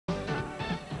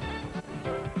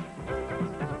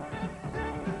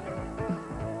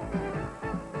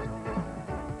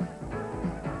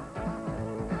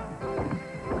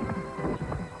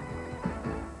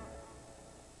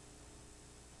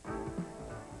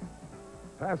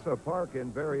Pasa Park in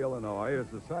Barry, Illinois is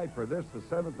the site for this, the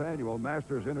 7th annual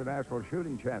Masters International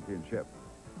Shooting Championship.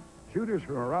 Shooters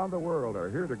from around the world are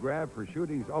here to grab for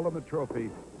shooting's ultimate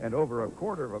trophy and over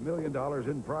 $250,000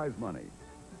 in prize money.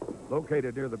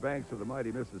 Located near the banks of the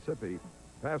mighty Mississippi,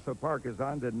 Pasa Park is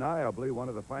undeniably one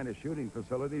of the finest shooting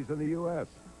facilities in the U.S.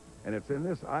 And it's in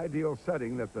this ideal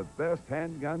setting that the best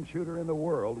handgun shooter in the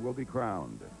world will be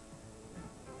crowned.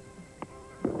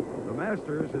 The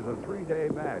Masters is a 3-day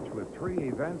match with 3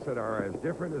 events that are as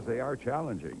different as they are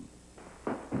challenging.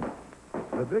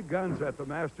 The big guns at the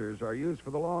Masters are used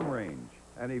for the long range,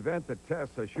 an event that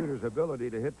tests a shooter's ability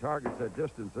to hit targets at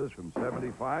distances from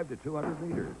 75 to 200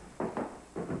 meters.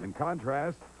 In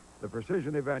contrast, the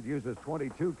precision event uses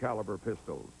 .22 caliber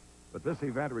pistols, but this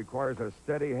event requires a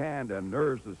steady hand and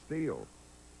nerves of steel.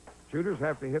 Shooters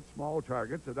have to hit small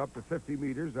targets at up to 50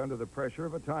 meters under the pressure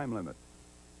of a time limit.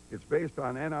 It's based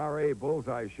on NRA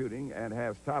bullseye shooting and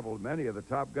has toppled many of the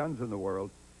top guns in the world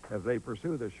as they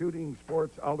pursue the shooting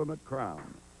sport's ultimate crown.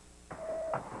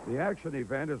 The action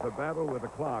event is a battle with a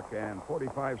clock and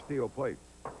 45 steel plates.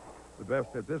 The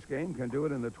best at this game can do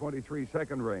it in the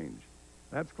 23-second range.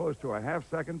 That's close to a half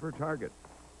second per target.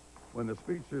 When the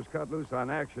speedsters cut loose on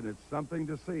action, it's something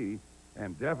to see,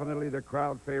 and definitely the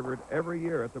crowd favorite every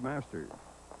year at the Masters.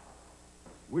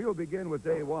 We'll begin with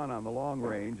day 1 on the long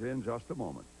range in just a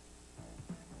moment.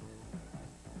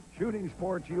 Shooting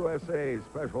Sports USA's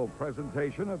special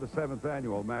presentation of the 7th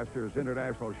Annual Masters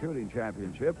International Shooting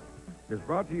Championship is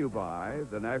brought to you by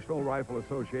the National Rifle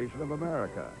Association of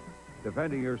America,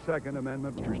 defending your Second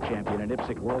Amendment. Masters champion and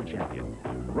IPSC world champion.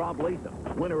 Rob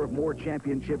Latham, winner of more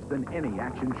championships than any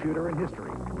action shooter in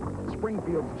history.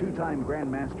 Springfield's 2-time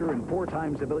Grandmaster and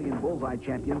 4-time civilian bullseye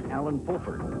champion Alan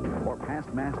Fulford, or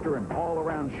past master and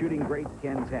all-around shooting great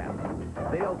Ken Tapp.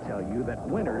 They'll tell you that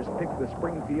winners pick the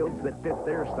Springfields that fit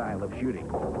their style of shooting.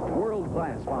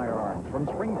 World-class firearms from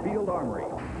Springfield Armory.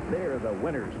 They're the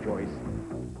winner's choice.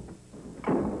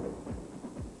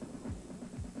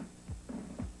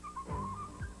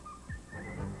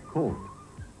 Colt,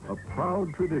 a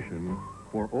proud tradition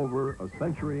for over a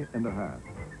century and a half.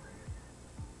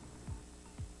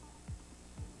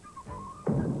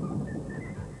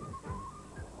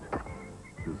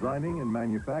 Designing and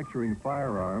manufacturing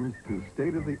firearms to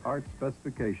state-of-the-art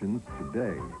specifications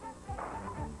today.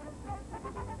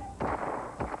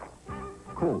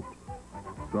 Colt,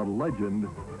 the legend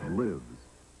lives.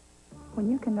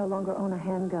 When you can no longer own a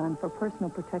handgun for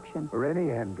personal protection. For any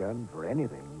handgun, for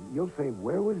anything, you'll say,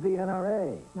 where was the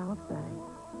NRA? And I'll say,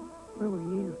 where were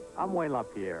you? I'm Wayne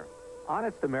LaPierre.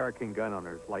 Honest American gun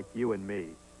owners like you and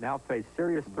me now face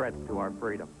serious threats to our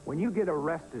freedom. When you get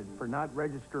arrested for not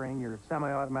registering your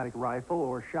semi-automatic rifle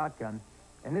or shotgun,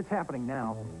 and it's happening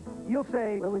now, you'll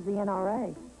say, where was the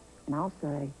NRA? And I'll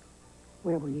say,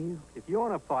 where were you? If you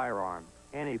own a firearm,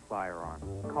 any firearm,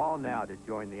 call now to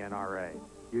join the NRA.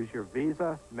 Use your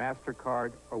Visa,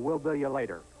 MasterCard, or we'll bill you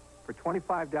later. For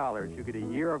 $25, you get a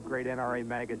year of great NRA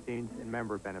magazines and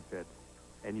member benefits.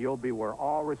 And you'll be where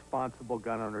all responsible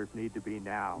gun owners need to be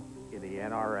now, in the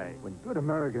NRA. When good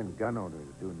American gun owners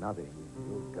do nothing,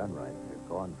 those gun rights are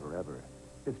gone forever.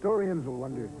 Historians will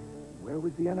wonder, where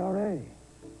was the NRA?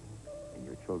 And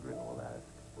your children will ask,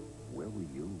 where were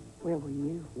you? Where were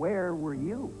you? where were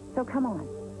you? So come on.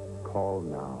 Call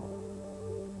now.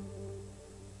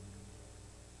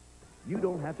 You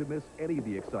don't have to miss any of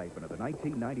the excitement of the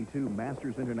 1992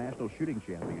 Masters International Shooting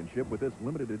Championship with this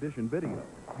limited edition video.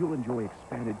 You'll enjoy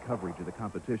expanded coverage of the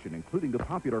competition, including the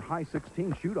popular High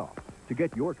 16 shoot-off. To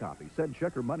get your copy, send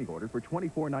check or money order for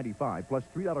 $24.95 plus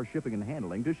 $3 shipping and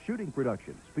handling to Shooting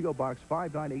Productions, P.O. Box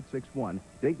 59861,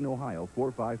 Dayton, Ohio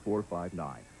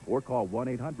 45459. Or call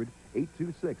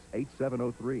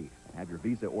 1-800-826-8703 and have your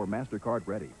Visa or MasterCard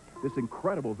ready. This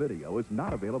incredible video is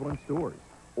not available in stores.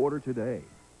 Order today.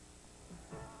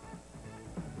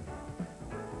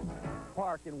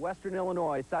 Park in Western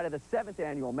Illinois, site of the 7th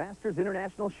Annual Masters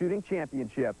International Shooting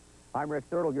Championship. I'm Rick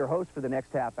Thurtle, your host for the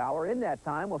next half hour. In that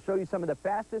time, we'll show you some of the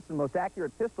fastest and most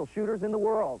accurate pistol shooters in the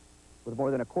world. With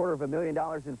more than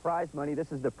 $250,000 in prize money,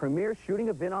 this is the premier shooting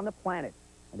event on the planet.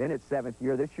 And in its 7th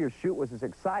year, this year's shoot was as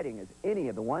exciting as any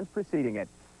of the ones preceding it.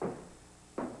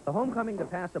 The homecoming to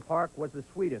Pasa Park was the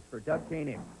sweetest for Doug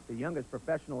Koenig, the youngest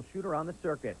professional shooter on the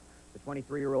circuit. The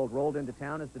 23-year-old rolled into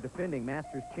town as the defending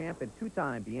Masters champ and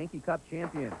 2-time Bianchi Cup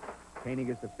champion. Koenig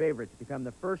is the favorite to become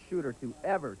the first shooter to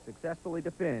ever successfully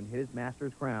defend his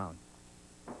Masters crown.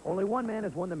 Only one man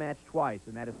has won the match twice,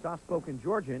 and that is soft-spoken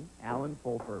Georgian Alan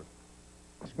Fulford.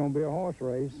 It's going to be a horse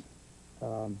race.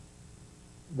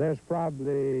 There's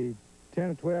probably 10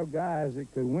 or 12 guys that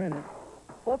could win it.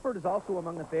 Fulford is also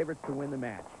among the favorites to win the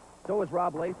match. So was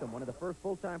Rob Latham, one of the first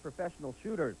full-time professional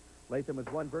shooters. Latham has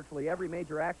won virtually every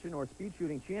major action or speed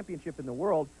shooting championship in the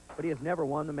world, but he has never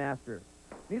won the Masters.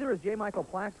 Neither has J. Michael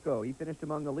Plaxco. He finished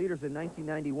among the leaders in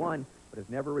 1991, but has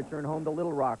never returned home to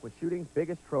Little Rock with shooting's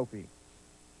biggest trophy.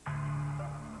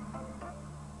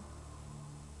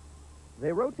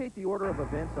 They rotate the order of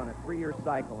events on a 3-year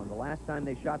cycle, and the last time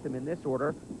they shot them in this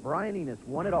order, Brian Enos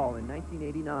won it all in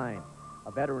 1989.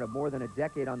 A veteran of more than a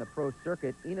decade on the pro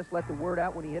circuit, Enos let the word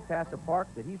out when he hit Pasa Park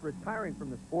that he's retiring from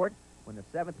the sport when the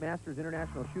 7th Masters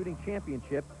International Shooting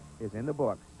Championship is in the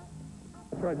books.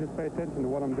 I try to just pay attention to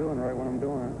what I'm doing right when I'm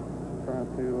doing it.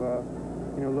 Trying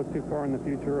to, look too far in the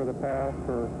future or the past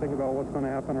or think about what's going to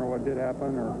happen or what did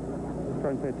happen or just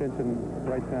trying to pay attention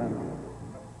right then.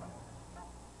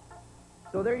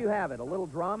 So there you have it, a little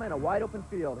drama and a wide-open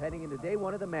field heading into day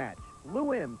 1 of the match.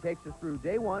 Lou Im takes us through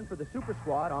day 1 for the Super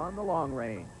Squad on the long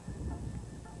range.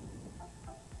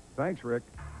 Thanks, Rick.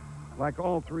 Like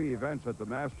all 3 events at the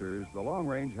Masters, the long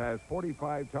range has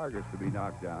 45 targets to be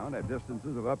knocked down at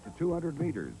distances of up to 200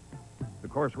 meters. The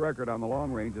course record on the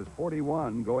long range is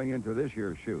 41 going into this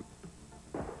year's shoot.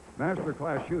 Master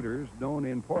class shooters, known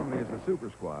informally as the Super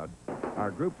Squad,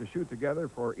 are grouped to shoot together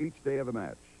for each day of the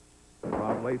match.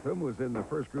 Rob Latham was in the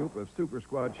first group of Super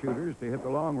Squad shooters to hit the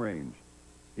long range.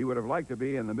 He would have liked to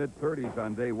be in the mid-30s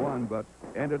on day 1, but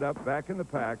ended up back in the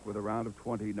pack with a round of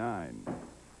 29.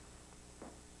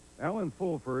 Alan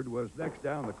Fulford was next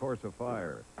down the course of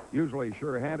fire. Usually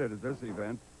sure-handed at this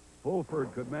event,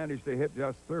 Fulford could manage to hit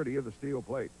just 30 of the steel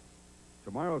plate.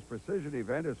 Tomorrow's precision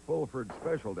event is Fulford's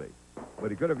specialty, but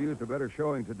he could have used a better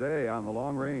showing today on the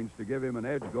long range to give him an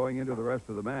edge going into the rest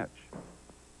of the match.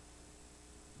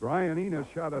 Brian Enos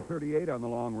shot a 38 on the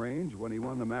long range when he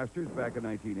won the Masters back in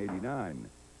 1989.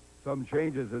 Some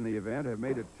changes in the event have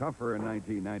made it tougher in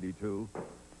 1992.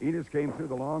 Enos came through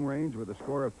the long range with a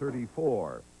score of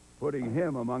 34, putting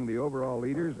him among the overall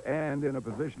leaders and in a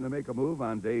position to make a move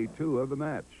on day 2 of the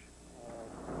match.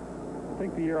 I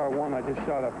think the year I won, I just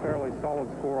shot a fairly solid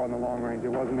score on the long range. It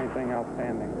wasn't anything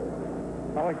outstanding.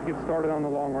 I like to get started on the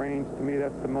long range. To me,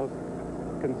 that's the most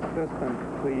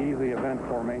consistently easy event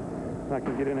for me. I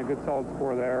can get in a good solid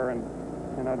score there,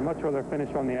 and I'd much rather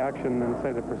finish on the action than,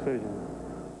 say, the precision.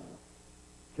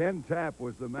 Ken Tapp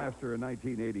was the master in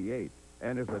 1988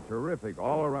 and is a terrific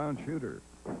all-around shooter.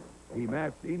 He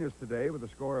matched Enos today with a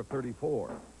score of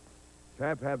 34.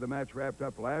 Tapp had the match wrapped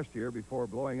up last year before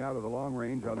blowing out of the long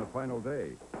range on the final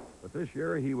day. But this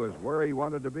year, he was where he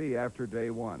wanted to be after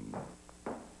day 1.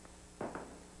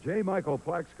 J. Michael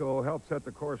Plaxco helped set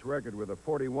the course record with a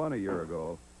 41 a year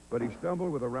ago, but he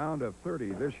stumbled with a round of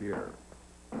 30 this year.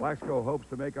 Plaxco hopes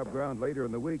to make up ground later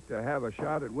in the week to have a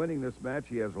shot at winning this match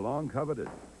he has long coveted.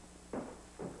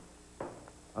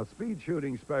 A speed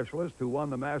shooting specialist who won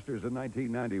the Masters in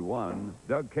 1991,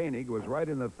 Doug Koenig, was right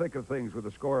in the thick of things with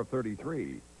a score of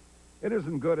 33. It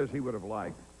isn't good as he would have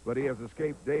liked, but he has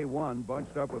escaped day 1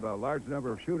 bunched up with a large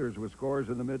number of shooters with scores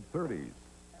in the mid-30s.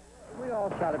 We all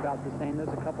shot about the same. There's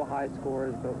a couple high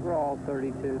scores, but we're all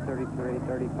 32, 33,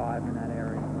 35 in that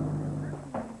area.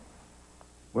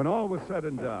 When all was said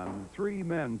and done, 3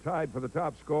 men tied for the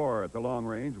top score at the long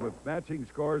range with matching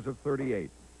scores of 38.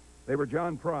 They were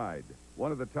John Pride,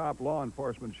 one of the top law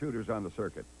enforcement shooters on the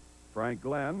circuit, Frank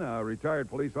Glenn, a retired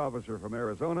police officer from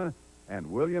Arizona, and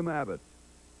William Abbott.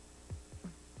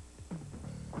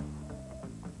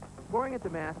 Scoring at the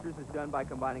Masters is done by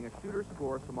combining a shooter's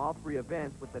scores from all 3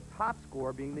 events, with the top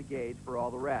score being the gauge for all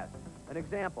the rest. An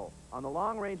example, on the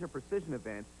long range and precision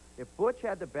events, if Butch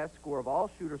had the best score of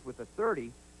all shooters with a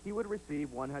 30, he would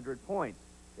receive 100 points.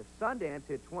 If Sundance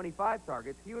hit 25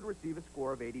 targets, he would receive a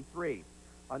score of 83.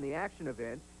 On the action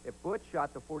event, if Butch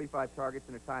shot the 45 targets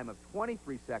in a time of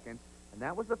 23 seconds, and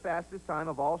that was the fastest time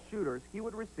of all shooters, he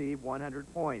would receive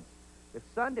 100 points. If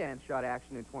Sundance shot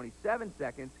action in 27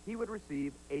 seconds, he would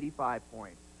receive 85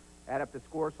 points. Add up the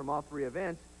scores from all 3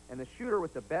 events, and the shooter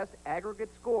with the best aggregate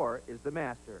score is the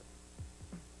master.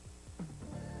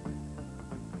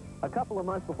 A couple of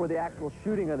months before the actual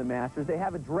shooting of the Masters, they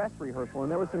have a dress rehearsal,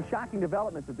 and there were some shocking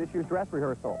developments at this year's dress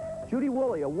rehearsal. Judy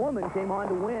Woolley, a woman, came on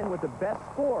to win with the best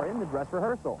score in the dress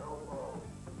rehearsal.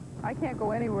 I can't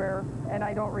go anywhere, and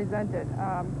I don't resent it.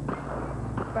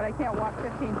 But I can't walk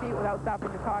 15 feet without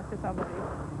stopping to talk to somebody.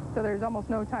 So there's almost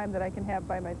no time that I can have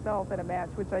by myself at a match,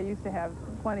 which I used to have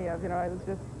plenty of. I was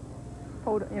just,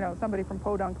 somebody from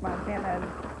Podunk, Montana.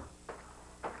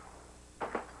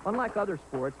 Unlike other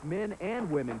sports, men and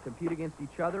women compete against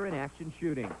each other in action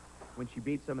shooting. When she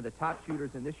beat some of the top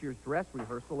shooters in this year's dress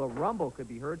rehearsal, a rumble could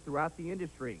be heard throughout the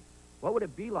industry. What would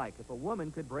it be like if a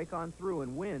woman could break on through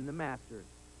and win the Masters?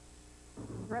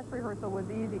 Dress rehearsal was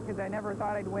easy because I never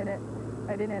thought I'd win it.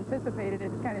 I didn't anticipate it.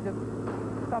 It kind of just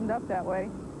summed up that way.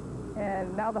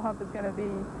 And now the hump is going to be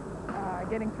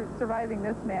surviving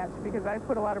this match because I've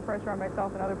put a lot of pressure on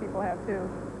myself and other people have too.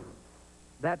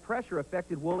 That pressure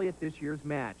affected Woolley at this year's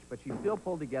match, but she still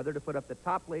pulled together to put up the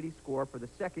top lady score for the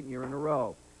second year in a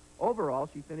row. Overall,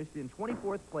 she finished in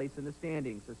 24th place in the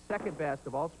standings, the second best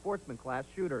of all sportsman class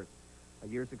shooters. A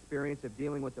year's experience of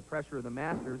dealing with the pressure of the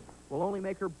Masters will only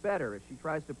make her better as she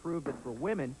tries to prove that for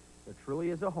women, there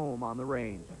truly is a home on the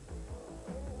range.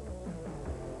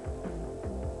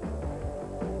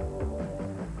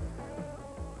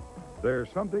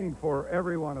 There's something for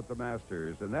everyone at the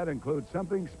Masters, and that includes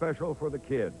something special for the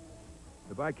kids.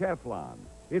 The bicathlon.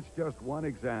 It's just one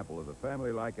example of the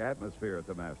family-like atmosphere at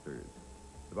the Masters.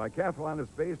 The bicathlon is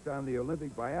based on the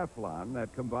Olympic biathlon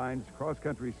that combines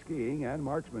cross-country skiing and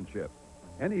marksmanship.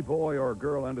 Any boy or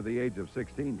girl under the age of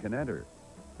 16 can enter.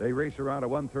 They race around a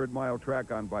 1/3 mile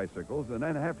track on bicycles and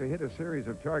then have to hit a series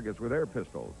of targets with air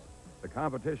pistols. The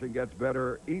competition gets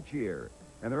better each year,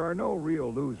 and there are no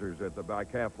real losers at the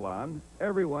bicathlon.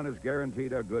 Everyone is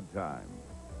guaranteed a good time.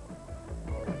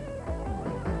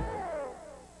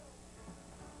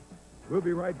 We'll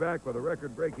be right back with a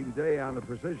record-breaking day on the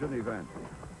precision event.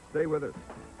 Stay with us.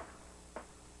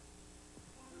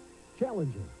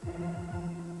 Challenging,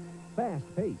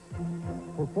 fast-paced,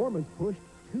 performance pushed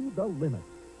to the limit.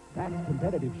 That's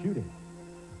competitive shooting.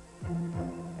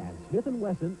 And Smith &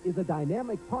 Wesson is a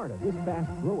dynamic part of this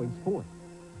fast-growing sport.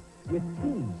 With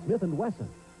Team Smith & Wesson,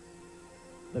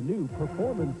 the new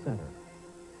Performance Center,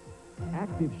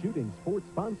 active shooting sports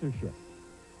sponsorship,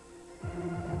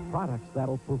 and products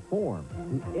that'll perform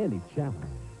to any challenge.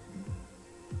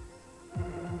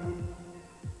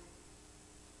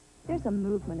 There's a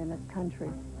movement in this country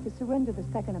to surrender the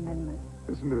Second Amendment.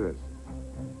 Listen to this.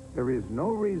 There is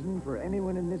no reason for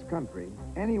anyone in this country,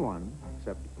 anyone,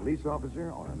 except a police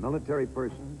officer or a military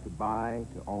person, to buy,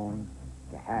 to own,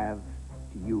 to have,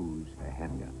 to use a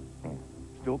handgun. And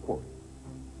still quoting,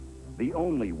 the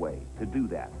only way to do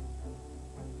that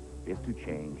is to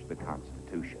change the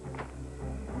Constitution.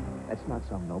 That's not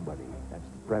some nobody. That's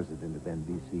the president of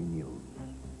NBC News.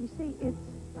 You see,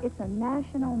 it's a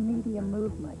national media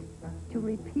movement to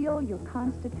repeal your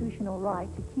constitutional right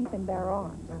to keep and bear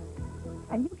arms.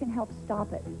 And you can help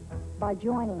stop it by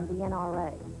joining the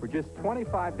NRA. For just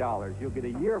 $25, you'll get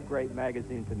a year of great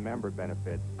magazines and member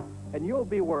benefits, and you'll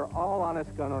be where all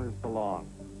honest gun owners belong,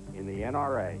 in the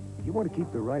NRA. If you want to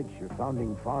keep the rights your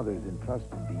founding fathers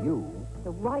entrusted to you,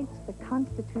 the rights the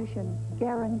Constitution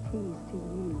guarantees to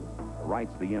you. The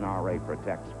rights the NRA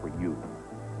protects for you.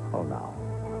 Oh, now.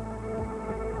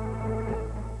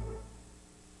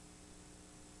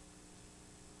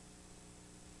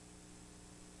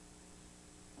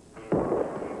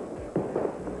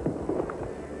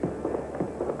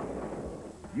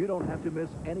 You don't have to miss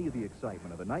any of the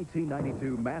excitement of the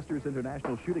 1992 Masters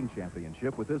International Shooting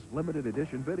Championship with this limited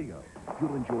edition video.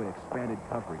 You'll enjoy expanded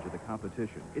coverage of the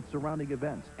competition, its surrounding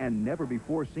events, and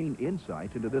never-before-seen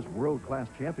insights into this world-class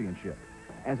championship.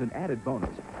 As an added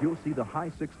bonus, you'll see the high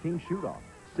 16 shoot-off,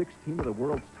 16 of the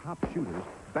world's top shooters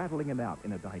battling it out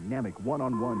in a dynamic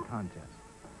one-on-one contest.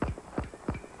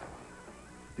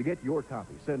 To get your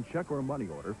copy, send check or money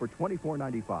order for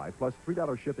 $24.95 plus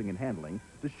 $3 shipping and handling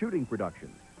to Shooting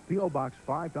Productions, P.O. Box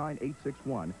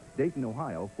 59861, Dayton,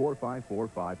 Ohio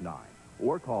 45459.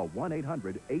 Or call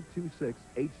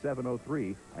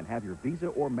 1-800-826-8703 and have your Visa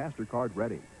or MasterCard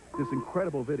ready. This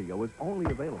incredible video is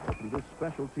only available through this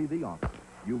special TV offer.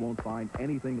 You won't find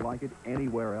anything like it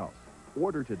anywhere else.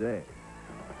 Order today.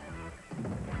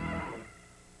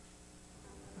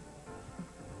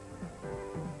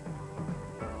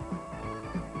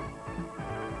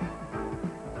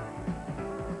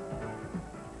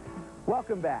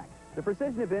 Welcome back. The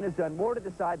precision event has done more to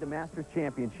decide the Masters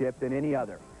Championship than any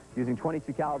other. Using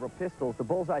 22 caliber pistols, the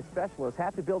bullseye specialists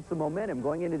have to build some momentum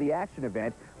going into the action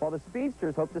event, while the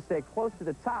speedsters hope to stay close to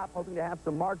the top, hoping to have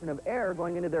some margin of error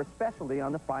going into their specialty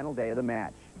on the final day of the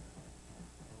match.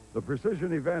 The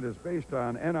precision event is based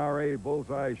on NRA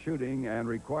bullseye shooting and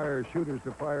requires shooters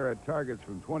to fire at targets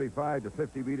from 25 to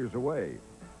 50 meters away,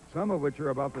 some of which are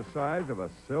about the size of a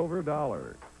silver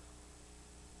dollar.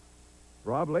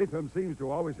 Rob Latham seems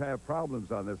to always have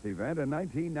problems on this event, and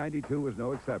 1992 was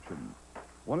no exception.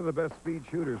 One of the best speed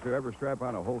shooters to ever strap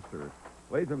on a holster,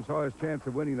 Latham saw his chance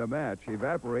of winning the match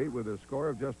evaporate with a score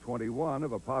of just 21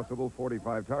 of a possible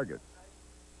 45 targets.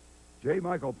 J.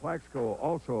 Michael Plaxco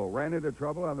also ran into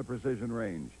trouble on the precision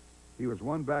range. He was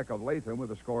one back of Latham with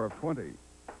a score of 20.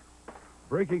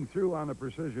 Breaking through on the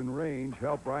precision range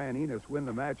helped Brian Enos win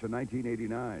the match in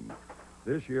 1989.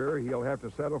 This year, he'll have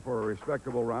to settle for a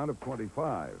respectable round of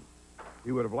 25.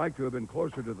 He would have liked to have been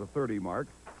closer to the 30 mark,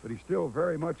 but he's still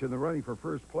very much in the running for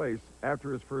first place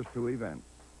after his first two events.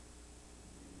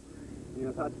 You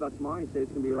know, thoughts about tomorrow? You say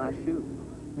it's going to be your last shoot.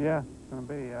 Yeah, it's going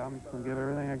to be. I'm just going to give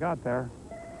everything I got there.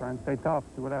 Try and stay tough,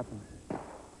 see what happens.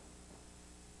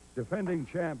 Defending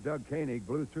champ Doug Koenig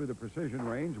blew through the precision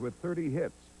range with 30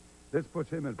 hits. This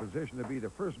puts him in position to be the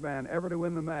first man ever to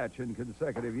win the match in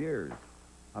consecutive years.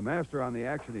 A master on the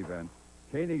action event,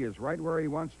 Koenig is right where he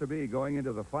wants to be going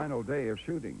into the final day of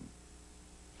shooting.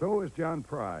 So is John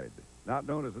Pride. Not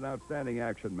known as an outstanding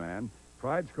action man,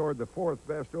 Pride scored the 4th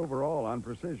best overall on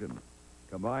precision.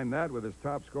 Combine that with his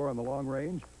top score on the long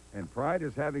range, and Pride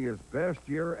is having his best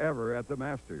year ever at the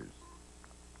Masters.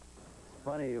 It's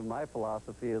funny, my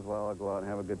philosophy is, well, I'll go out and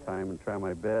have a good time and try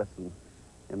my best,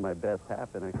 and my best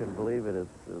happened. I couldn't believe it.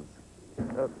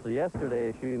 So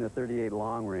yesterday, shooting the 38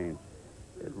 long range,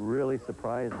 it really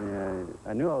surprised me.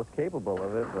 I knew I was capable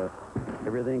of it, but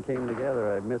everything came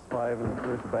together. I missed 5 in the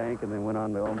first bank and then went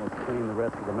on to almost clean the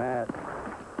rest of the match.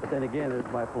 But then again,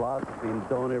 it's my philosophy, and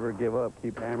don't ever give up.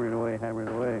 Keep hammering away, hammering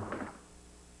away.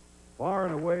 Far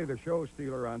and away, the show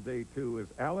stealer on day 2 is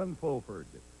Alan Fulford.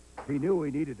 He knew he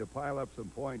needed to pile up some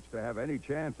points to have any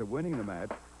chance of winning the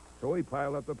match, so he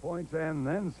piled up the points and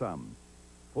then some.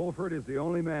 Fulford is the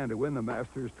only man to win the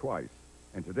Masters twice.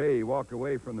 And today he walked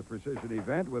away from the precision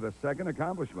event with a second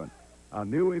accomplishment, a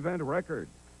new event record.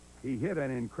 He hit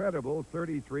an incredible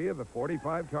 33 of the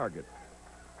 45 targets.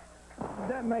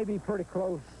 That may be pretty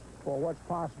close for what's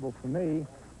possible for me.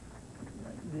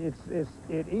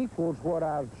 It equals what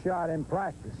I've shot in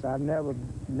practice. I've never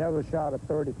shot a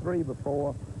 33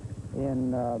 before,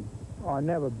 or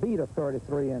never beat a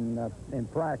 33 in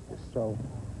practice. So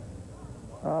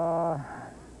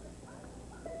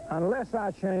unless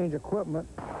I change equipment,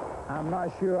 I'm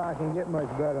not sure I can get much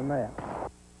better than that.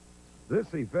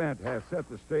 This event has set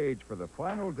the stage for the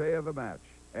final day of the match,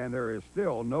 and there is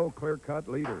still no clear-cut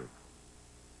leader.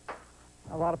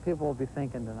 A lot of people will be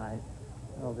thinking tonight.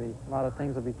 There'll be a lot of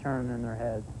things will be turning in their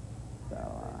heads.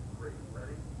 So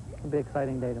it'll be an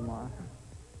exciting day tomorrow.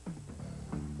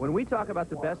 When we talk about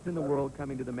the best in the world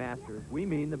coming to the Masters, we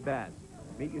mean the best.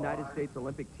 Meet United States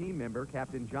Olympic team member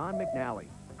Captain John McNally.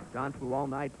 John flew all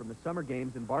night from the Summer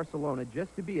Games in Barcelona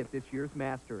just to be at this year's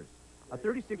Masters. A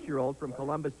 36-year-old from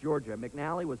Columbus, Georgia,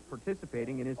 McNally was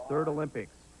participating in his 3rd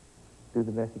Olympics. Do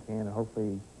the best you can and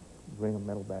hopefully bring a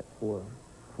medal back for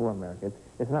America.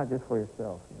 It's not just for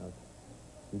yourself, you know.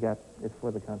 It's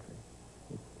for the country.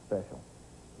 It's special.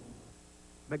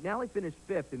 McNally finished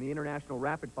 5th in the International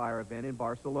Rapid Fire event in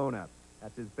Barcelona.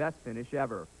 That's his best finish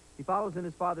ever. He follows in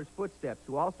his father's footsteps,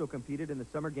 who also competed in the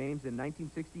Summer Games in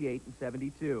 1968 and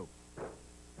 72.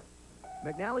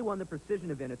 McNally won the precision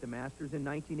event at the Masters in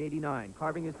 1989,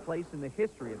 carving his place in the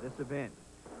history of this event.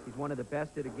 He's one of the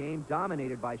best at a game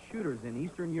dominated by shooters in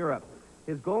Eastern Europe.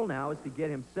 His goal now is to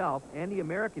get himself and the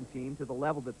American team to the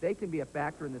level that they can be a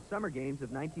factor in the Summer Games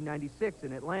of 1996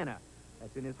 in Atlanta.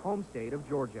 That's in his home state of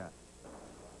Georgia.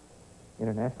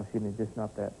 International shooting is just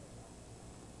not that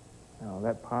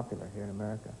popular here in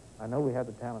America. I know we have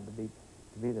the talent to be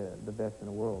the best in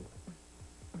the world.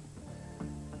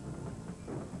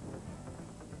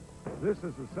 This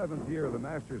is the 7th year the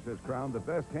Masters has crowned the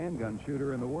best handgun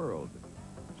shooter in the world.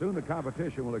 Soon the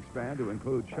competition will expand to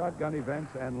include shotgun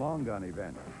events and long gun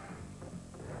events.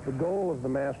 The goal of the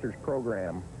Masters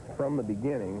program from the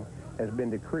beginning has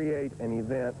been to create an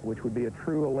event which would be a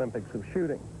true Olympics of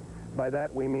shooting. By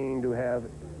that we mean to have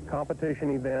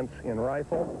competition events in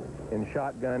rifle, in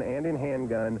shotgun, and in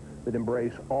handgun that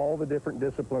embrace all the different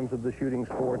disciplines of the shooting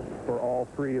sports for all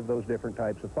 3 of those different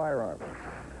types of firearms.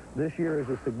 This year is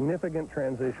a significant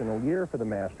transitional year for the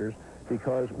Masters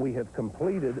because we have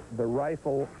completed the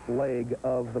rifle leg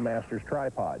of the Masters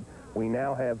tripod. We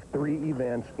now have 3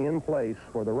 events in place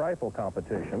for the rifle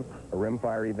competition, a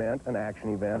rimfire event, an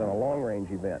action event, and a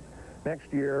long-range event.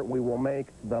 Next year, we will make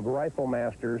the Rifle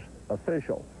Masters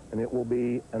official, and it will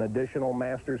be an additional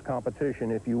Masters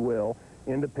competition, if you will,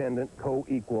 independent,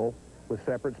 co-equal, with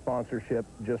separate sponsorship,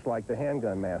 just like the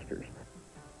Handgun Masters.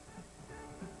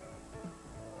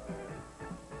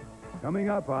 Coming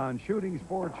up on Shooting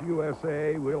Sports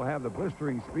USA, we'll have the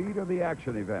blistering speed of the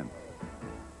action events.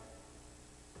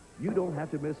 You don't have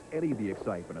to miss any of the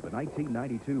excitement of the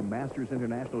 1992 Masters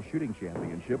International Shooting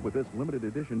Championship with this limited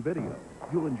edition video.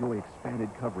 You'll enjoy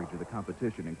expanded coverage of the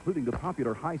competition, including the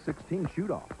popular High 16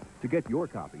 shoot-off. To get your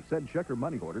copy, send check or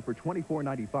money order for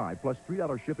 $24.95 plus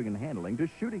 $3 shipping and handling to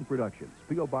Shooting Productions,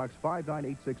 P.O. Box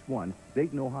 59861,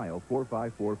 Dayton, Ohio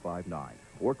 45459.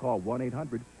 Or call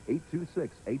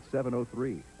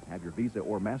 1-800-826-8703. Have your Visa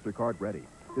or MasterCard ready.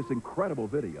 This incredible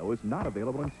video is not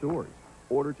available in stores.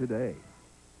 Order today.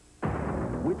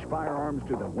 Which firearms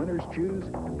do the winners choose?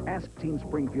 Ask Team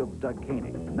Springfield's Doug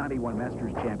Koenig, 91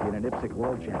 Masters champion and IPSC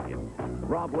world champion.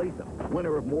 Rob Latham,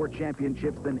 winner of more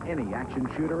championships than any action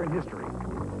shooter in history.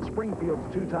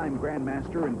 Springfield's two-time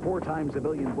Grandmaster and four-time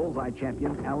civilian bullseye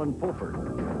champion Alan Fulford,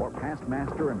 or past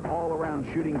master and all-around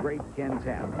shooting great Ken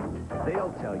Tapp.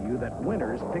 They'll tell you that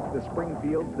winners pick the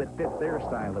Springfields that fit their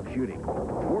style of shooting.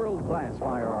 World-class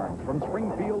firearms from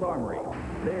Springfield Armory.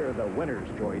 They're the winner's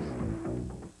choice.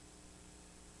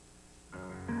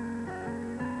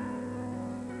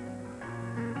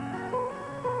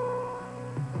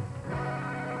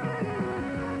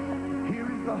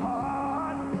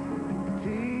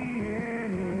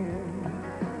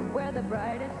 The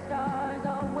brightest stars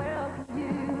all welcome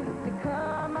you to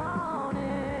come on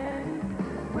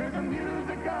in. We're the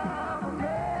music of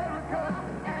America,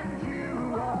 and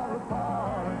you are a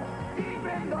part. Deep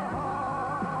in the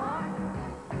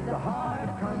heart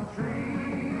of country.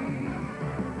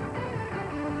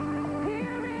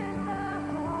 Here is the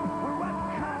home. We're what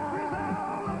country's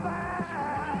all about.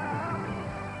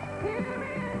 Here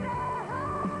is our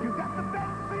home. You got the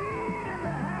best seat in the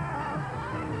house.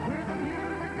 We're the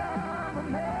music of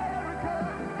America,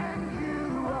 and you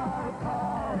are a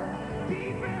part.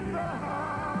 Deep in the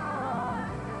heart.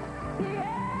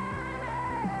 Yeah.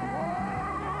 Oh,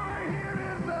 here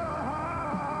is the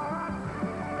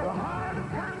heart of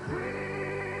country.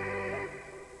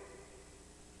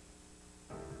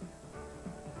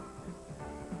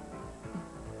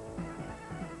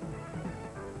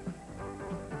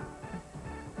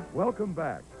 Welcome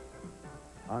back.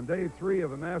 On day 3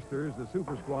 of the Masters, the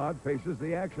Super Squad faces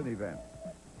the action event.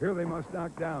 Here they must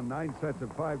knock down 9 sets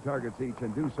of 5 targets each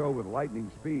and do so with lightning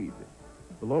speed.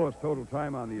 The lowest total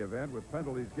time on the event, with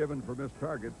penalties given for missed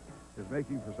targets, is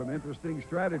making for some interesting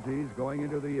strategies going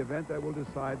into the event that will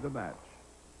decide the match.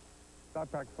 I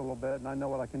practice a little bit, and I know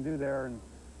what I can do there, and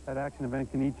that action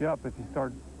event can eat you up if you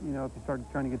start,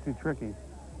 trying to get too tricky.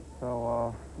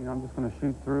 So, I'm just going to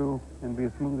shoot through and be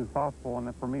as smooth as possible,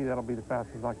 and for me, that'll be the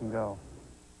fastest I can go.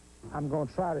 I'm going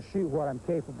to try to shoot what I'm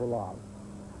capable of.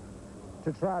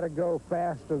 To try to go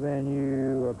faster than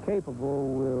you are capable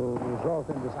will result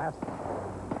in disaster.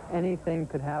 Anything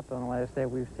could happen on the last day.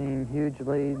 We've seen huge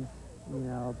leads,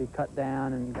 be cut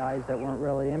down, and guys that weren't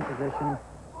really in position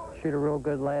shoot a real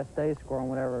good last day score on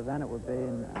whatever event it would be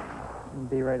and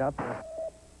be right up there.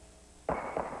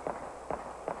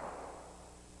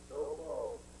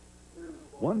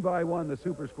 One by one, the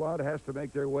Super Squad has to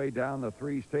make their way down the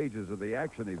 3 stages of the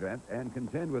action event and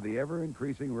contend with the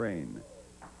ever-increasing rain.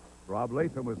 Rob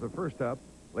Latham was the first up.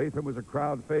 Latham was a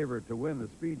crowd favorite to win the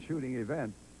speed shooting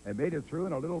event and made it through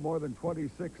in a little more than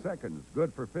 26 seconds,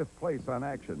 good for 5th place on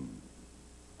action.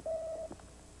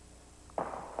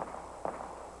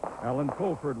 Alan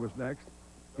Fulford was next.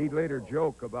 He'd later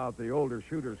joke about the older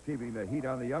shooters keeping the heat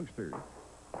on the youngsters.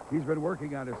 He's been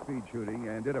working on his speed shooting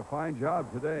and did a fine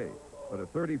job today, but a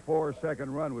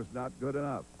 34-second run was not good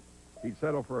enough. He'd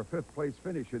settle for a 5th place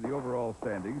finish in the overall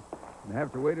standings and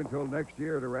have to wait until next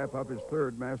year to wrap up his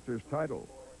 3rd Masters title.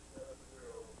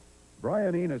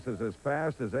 Brian Enos is as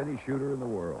fast as any shooter in the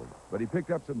world, but he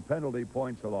picked up some penalty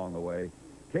points along the way.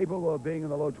 Capable of being in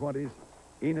the low 20s,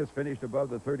 Enos finished above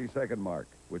the 30-second mark,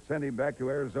 which sent him back to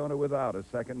Arizona without a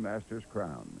 2nd Masters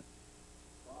crown.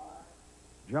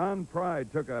 John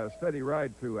Pride took a steady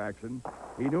ride through action.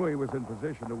 He knew he was in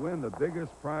position to win the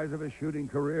biggest prize of his shooting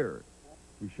career.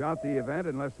 He shot the event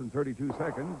in less than 32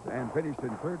 seconds and finished in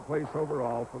 3rd place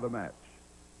overall for the match.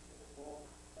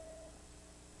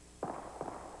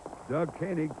 Doug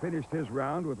Koenig finished his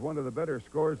round with one of the better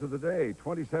scores of the day,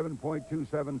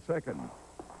 27.27 seconds.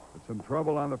 But some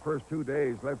trouble on the first 2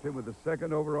 days left him with the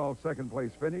 2nd overall 2nd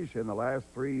place finish in the last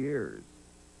 3 years.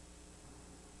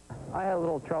 I had a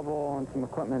little trouble on some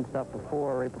equipment and stuff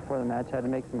right before the match. I had to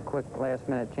make some quick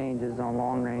last-minute changes on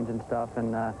long range and stuff,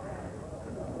 and I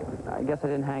guess I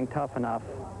didn't hang tough enough.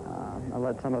 I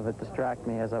let some of it distract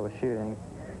me as I was shooting,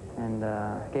 and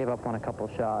gave up on a couple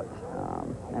shots.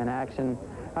 And action,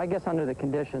 I guess under the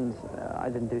conditions, I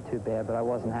didn't do too bad, but I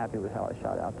wasn't happy with how I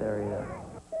shot out there either.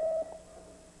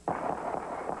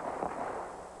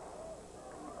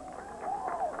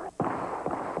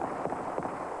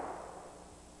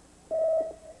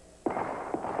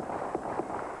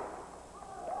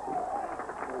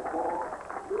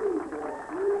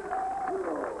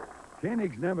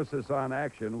 Koenig's nemesis on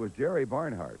action was Jerry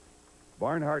Barnhart.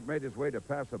 Barnhart made his way to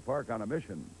Pasa Park on a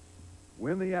mission.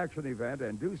 Win the action event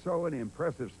and do so in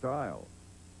impressive style.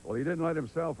 Well, he didn't let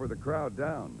himself or the crowd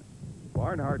down.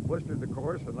 Barnhart blistered the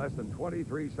course in less than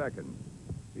 23 seconds.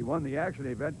 He He won the action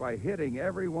event by hitting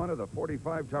every one of the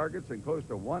 45 targets in close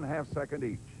to 1/2 second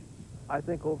each. I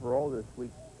think overall this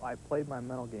week, I played my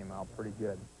mental game out pretty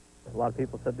good. A lot of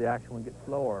people said the action would get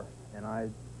slower, and I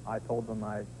told them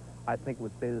I think it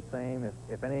would stay the same.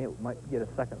 If any, it might get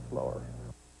a second slower.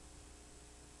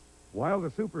 While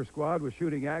the Super Squad was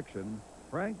shooting action,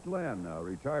 Frank Glenn, a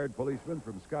retired policeman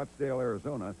from Scottsdale,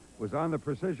 Arizona, was on the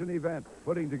precision event,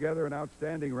 putting together an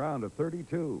outstanding round of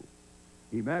 32.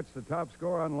 He matched the top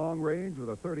score on long range with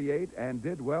a 38 and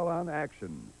did well on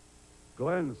action.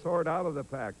 Glenn soared out of the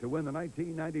pack to win the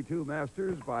 1992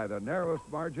 Masters by the narrowest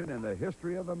margin in the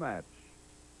history of the match.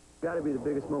 Got to be the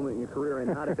biggest moment in your career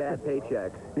and not a bad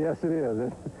paycheck. Yes, it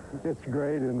is. It's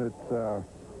great, and it's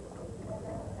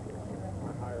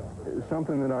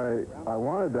something that I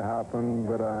wanted to happen,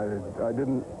 but I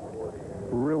didn't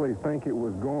really think it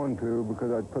was going to,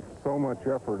 because I'd put so much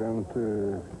effort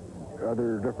into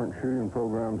other different shooting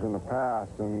programs in the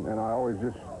past, and I always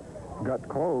just got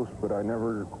close, but I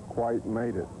never quite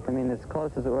made it. I mean, as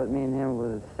close as it was, me and him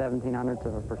was 0.17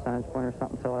 of a percentage point or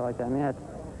something silly like that. I mean,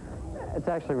 it's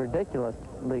actually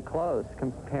ridiculously close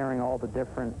comparing all the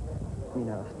different,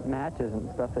 matches and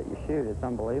stuff that you shoot. It's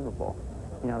unbelievable.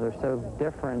 They're so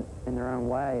different in their own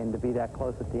way, and to be that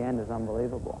close at the end is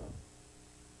unbelievable.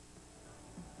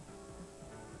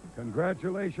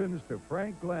 Congratulations to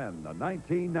Frank Glenn, the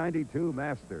 1992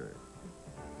 Master.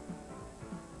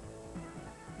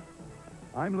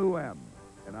 I'm Lou M.,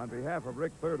 and on behalf of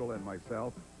Rick Thurtle and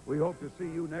myself, we hope to see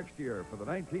you next year for the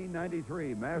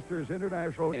 1993 Masters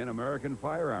International in American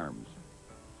Firearms.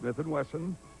 Smith &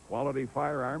 Wesson, quality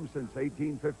firearms since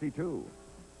 1852.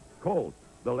 Colt,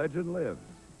 the legend lives.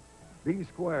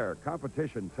 B-Square,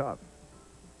 competition tough.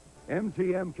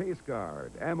 MTM Case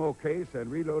Guard, ammo case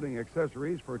and reloading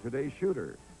accessories for today's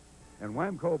shooter. And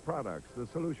Whamco Products, the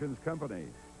solutions company,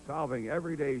 solving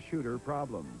everyday shooter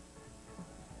problems.